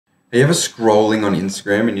Are you ever scrolling on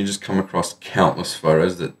Instagram and you just come across countless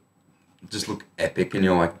photos that just look epic and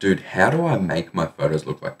you're like, dude, how do I make my photos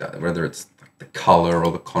look like that? Whether it's like the color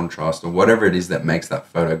or the contrast or whatever it is that makes that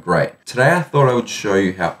photo great. Today I thought I would show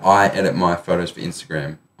you how I edit my photos for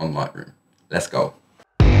Instagram on Lightroom. Let's go.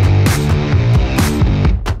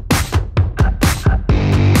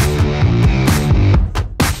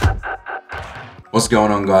 What's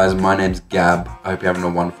going on, guys? My name's Gab. I hope you're having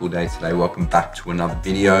a wonderful day today. Welcome back to another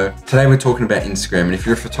video. Today we're talking about Instagram, and if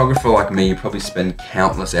you're a photographer like me, you probably spend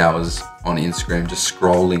countless hours on Instagram just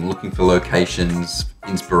scrolling, looking for locations,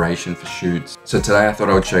 inspiration for shoots. So today I thought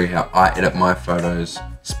I would show you how I edit my photos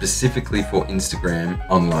specifically for Instagram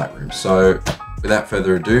on Lightroom. So without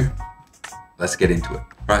further ado, let's get into it.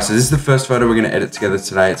 All right, so this is the first photo we're gonna edit together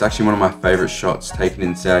today. It's actually one of my favorite shots taken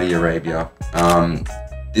in Saudi Arabia.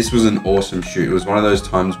 This was an awesome shoot. It was one of those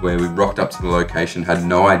times where we rocked up to the location, had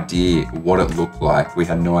no idea what it looked like. We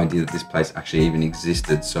had no idea that this place actually even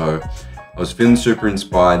existed. So I was feeling super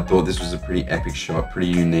inspired, thought this was a pretty epic shot, pretty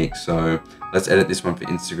unique. So let's edit this one for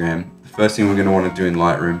Instagram. The first thing we're gonna wanna do in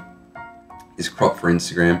Lightroom is crop for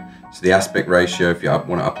Instagram. So the aspect ratio, if you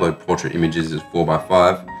wanna upload portrait images, is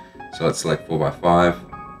 4:5. So let's select 4:5.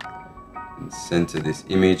 And center this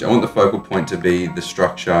image. I want the focal point to be the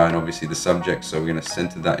structure and obviously the subject, so we're going to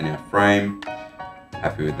center that in our frame.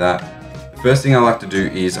 Happy with that. The first thing I like to do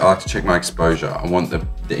is I like to check my exposure. I want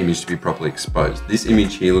the image to be properly exposed. This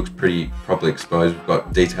image here looks pretty properly exposed. We've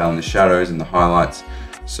got detail in the shadows and the highlights.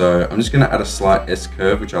 So I'm just going to add a slight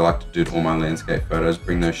S-curve, which I like to do to all my landscape photos.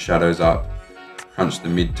 Bring those shadows up, crunch the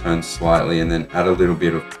mid-tone slightly, and then add a little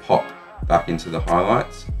bit of pop back into the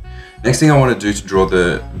highlights. Next thing I want to do to draw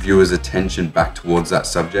the viewer's attention back towards that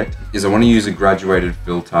subject is I want to use a graduated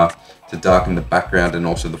filter to darken the background and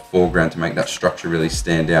also the foreground to make that structure really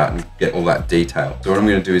stand out and get all that detail. So what I'm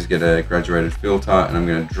going to do is get a graduated filter and I'm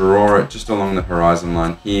going to draw it just along the horizon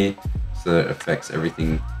line here so that it affects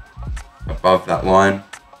everything above that line.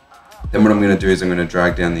 Then what I'm going to do is I'm going to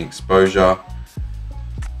drag down the exposure.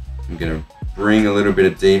 I'm going to bring a little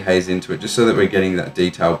bit of dehaze into it just so that we're getting that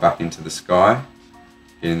detail back into the sky.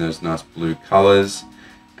 Getting those nice blue colors.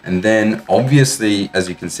 And then obviously, as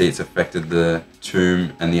you can see, it's affected the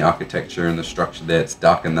tomb and the architecture and the structure there. It's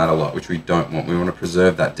darkened that a lot, which we don't want. We want to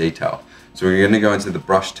preserve that detail. So we're going to go into the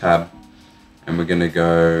brush tab and we're going to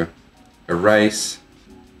go erase.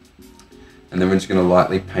 And then we're just going to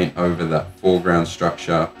lightly paint over that foreground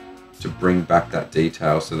structure to bring back that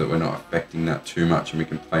detail so that we're not affecting that too much and we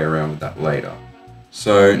can play around with that later.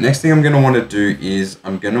 So next thing I'm going to want to do is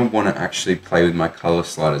I'm going to want to actually play with my color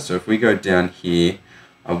sliders. So if we go down here,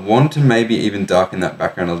 I want to maybe even darken that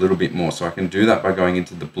background a little bit more. So I can do that by going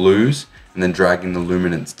into the blues and then dragging the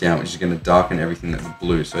luminance down, which is going to darken everything that's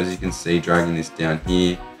blue. So as you can see, dragging this down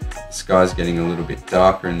here, the sky's getting a little bit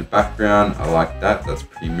darker in the background. I like that. That's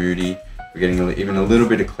pretty moody. We're getting even a little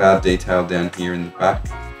bit of cloud detail down here in the back.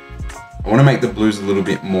 I want to make the blues a little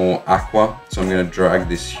bit more aqua, so I'm going to drag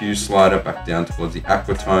this hue slider back down towards the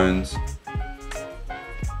aqua tones.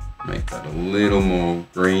 Make that a little more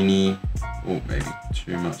greeny. Oh, maybe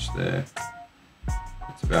too much there.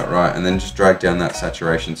 That's about right. And then just drag down that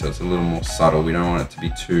saturation so it's a little more subtle. We don't want it to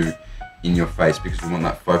be too in your face because we want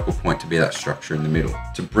that focal point to be that structure in the middle.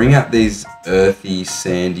 To bring out these earthy,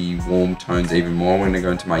 sandy, warm tones even more, I'm going to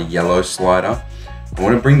go into my yellow slider. I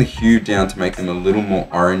want to bring the hue down to make them a little more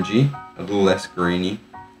orangey, a little less greeny.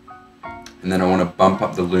 And then I want to bump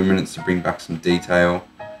up the luminance to bring back some detail,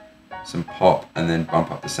 some pop, and then bump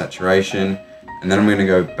up the saturation. And then I'm going to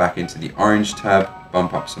go back into the orange tab,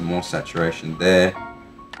 bump up some more saturation there,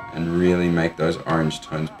 and really make those orange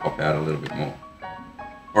tones pop out a little bit more.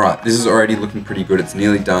 Alright, this is already looking pretty good. It's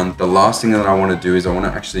nearly done. The last thing that I want to do is I want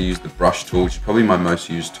to actually use the brush tool, which is probably my most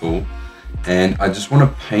used tool. And I just want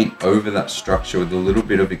to paint over that structure with a little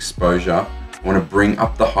bit of exposure. I want to bring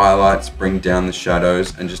up the highlights, bring down the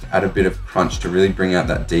shadows, and just add a bit of crunch to really bring out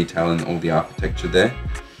that detail in all the architecture there.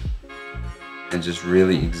 And just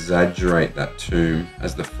really exaggerate that tomb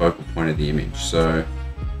as the focal point of the image. So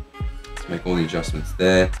let's make all the adjustments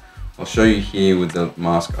there. I'll show you here with the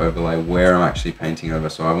mask overlay where I'm actually painting over.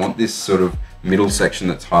 So I want this sort of middle section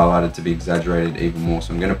that's highlighted to be exaggerated even more.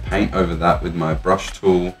 So I'm going to paint over that with my brush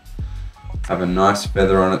tool. Have a nice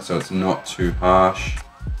feather on it so it's not too harsh.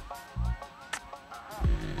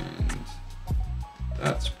 And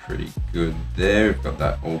that's pretty good there. We've got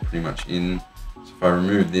that all pretty much in. So if I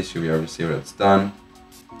remove this, you'll be able to see what it's done.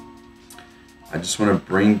 I just want to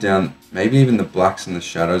bring down maybe even the blacks and the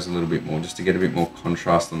shadows a little bit more just to get a bit more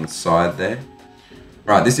contrast on the side there.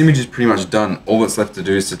 Right, this image is pretty much done. All that's left to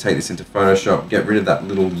do is to take this into Photoshop, get rid of that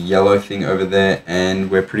little yellow thing over there, and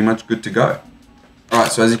we're pretty much good to go. Alright,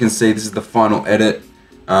 Alright, so as you can see, this is the final edit.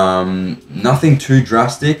 Nothing too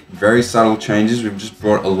drastic, very subtle changes. We've just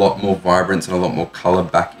brought a lot more vibrance and a lot more color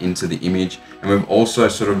back into the image. And we've also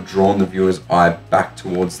sort of drawn the viewer's eye back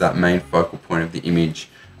towards that main focal point of the image,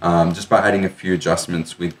 just by adding a few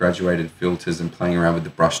adjustments with graduated filters and playing around with the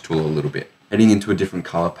brush tool a little bit. Heading into a different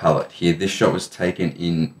color palette here. This shot was taken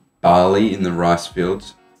in Bali in the rice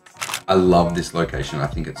fields. I love this location. I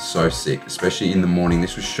think it's so sick, especially in the morning.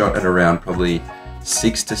 This was shot at around probably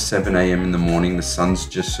 6 to 7 a.m. in the morning. The sun's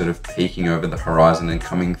just sort of peeking over the horizon and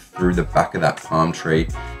coming through the back of that palm tree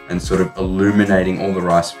and sort of illuminating all the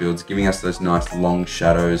rice fields, giving us those nice long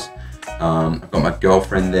shadows. I've got my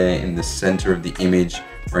girlfriend there in the center of the image,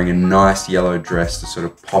 wearing a nice yellow dress to sort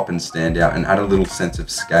of pop and stand out and add a little sense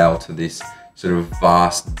of scale to this sort of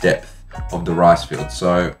vast depth of the rice field.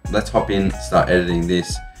 So let's hop in, start editing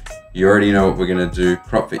this. You already know what we're gonna do.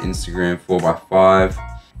 Crop for Instagram 4x5.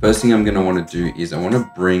 First thing I'm gonna wanna do is I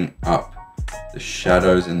wanna bring up the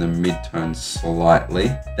shadows and the midtones slightly.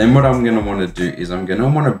 Then what I'm gonna wanna do is I'm gonna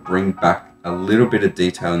wanna bring back a little bit of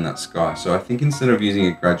detail in that sky. So I think instead of using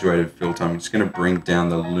a graduated filter, I'm just gonna bring down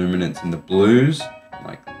the luminance in the blues,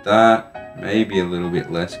 like that. Maybe a little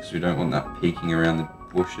bit less because we don't want that peeking around the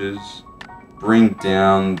bushes. Bring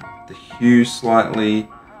down the hue slightly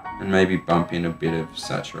and maybe bump in a bit of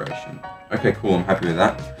saturation. Okay, cool, I'm happy with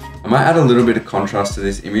that. I might add a little bit of contrast to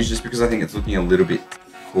this image just because I think it's looking a little bit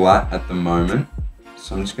flat at the moment.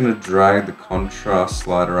 So I'm just gonna drag the contrast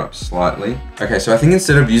slider up slightly. Okay, so I think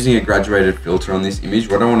instead of using a graduated filter on this image,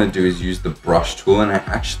 what I wanna do is use the brush tool, and I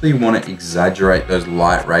actually wanna exaggerate those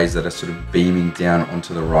light rays that are sort of beaming down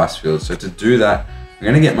onto the rice field. So to do that, I'm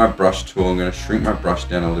gonna get my brush tool, I'm gonna shrink my brush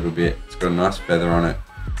down a little bit. It's got a nice feather on it.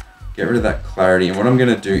 Get rid of that clarity, and what I'm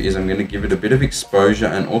gonna do is I'm gonna give it a bit of exposure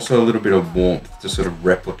and also a little bit of warmth to sort of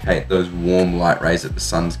replicate those warm light rays that the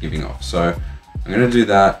sun's giving off. So I'm gonna do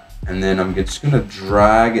that, and then I'm just gonna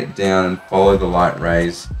drag it down and follow the light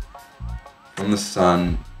rays from the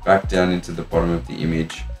sun back down into the bottom of the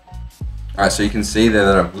image. All right, so you can see there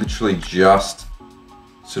that I've literally just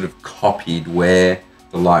sort of copied where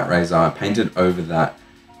the light rays are, painted over that,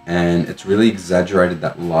 and it's really exaggerated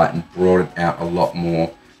that light and brought it out a lot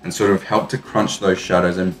more, and sort of help to crunch those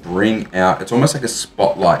shadows and bring out, it's almost like a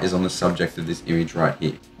spotlight is on the subject of this image right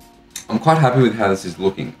here. I'm quite happy with how this is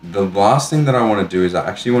looking. The last thing that I want to do is I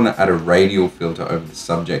actually want to add a radial filter over the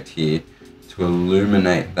subject here to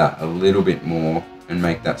illuminate that a little bit more and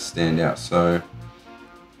make that stand out. So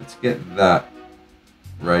let's get that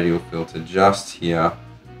radial filter just here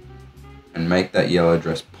and make that yellow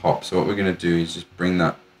dress pop. So what we're going to do is just bring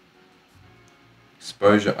that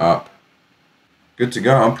exposure up. Good to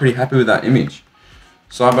go. I'm pretty happy with that image.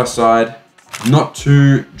 Side by side, not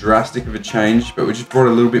too drastic of a change, but we just brought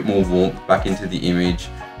a little bit more warmth back into the image.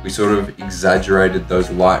 We sort of exaggerated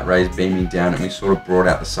those light rays beaming down, and we sort of brought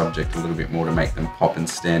out the subject a little bit more to make them pop and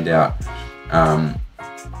stand out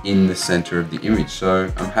in the center of the image.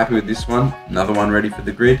 So I'm happy with this one. Another one ready for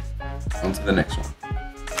the grid. On to the next one.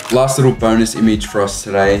 Last little bonus image for us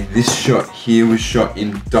today. This shot here was shot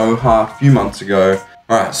in Doha a few months ago.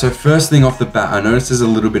 Alright, so first thing off the bat, I noticed there's a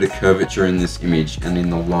little bit of curvature in this image and in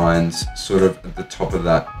the lines sort of at the top of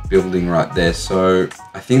that building right there. So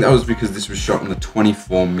I think that was because this was shot on the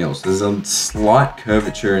 24mm. So there's a slight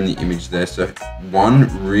curvature in the image there. So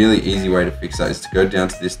one really easy way to fix that is to go down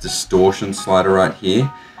to this distortion slider right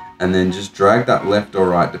here and then just drag that left or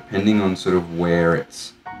right depending on sort of where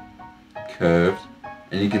it's curved.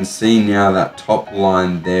 And you can see now that top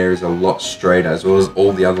line there is a lot straighter as well as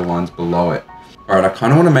all the other lines below it. Alright, I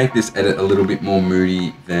kind of want to make this edit a little bit more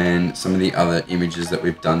moody than some of the other images that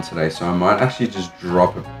we've done today. So I might actually just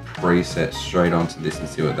drop a preset straight onto this and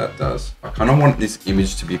see what that does. I kind of want this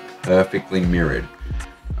image to be perfectly mirrored.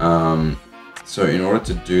 So in order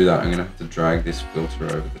to do that, I'm going to have to drag this filter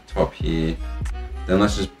over the top here. Then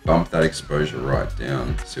let's just bump that exposure right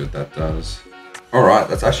down, see what that does. Alright,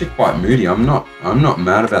 that's actually quite moody. I'm not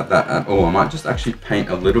mad about that at all. I might just actually paint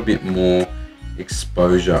a little bit more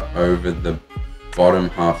exposure over the bottom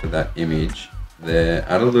half of that image there.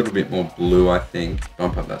 Add a little bit more blue, I think.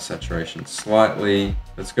 Bump up that saturation slightly.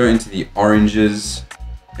 Let's go into the oranges,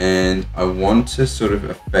 and I want to sort of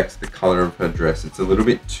affect the color of her dress. It's a little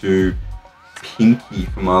bit too pinky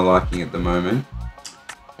for my liking at the moment.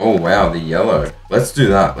 Oh wow, the yellow. Let's do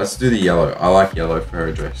that. Let's do the yellow. I like yellow for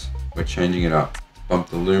her dress. We're changing it up. Bump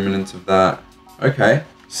the luminance of that. Okay,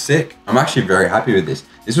 sick. I'm actually very happy with this.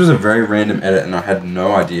 This was a very random edit and I had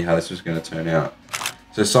no idea how this was going to turn out.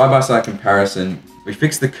 So side-by-side comparison, we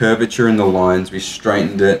fixed the curvature in the lines, we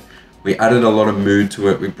straightened it, we added a lot of mood to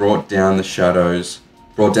it, we brought down the shadows,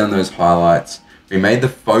 brought down those highlights, we made the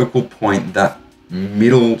focal point that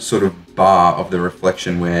middle sort of bar of the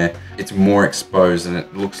reflection where it's more exposed and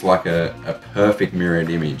it looks like a perfect mirrored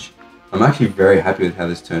image. I'm actually very happy with how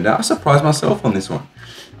this turned out. I surprised myself on this one.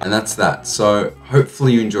 And that's that. So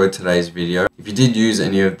hopefully you enjoyed today's video. If you did use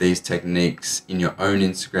any of these techniques in your own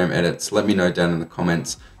Instagram edits, let me know down in the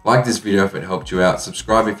comments. Like this video if it helped you out,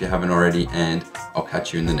 subscribe if you haven't already, and I'll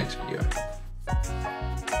catch you in the next video.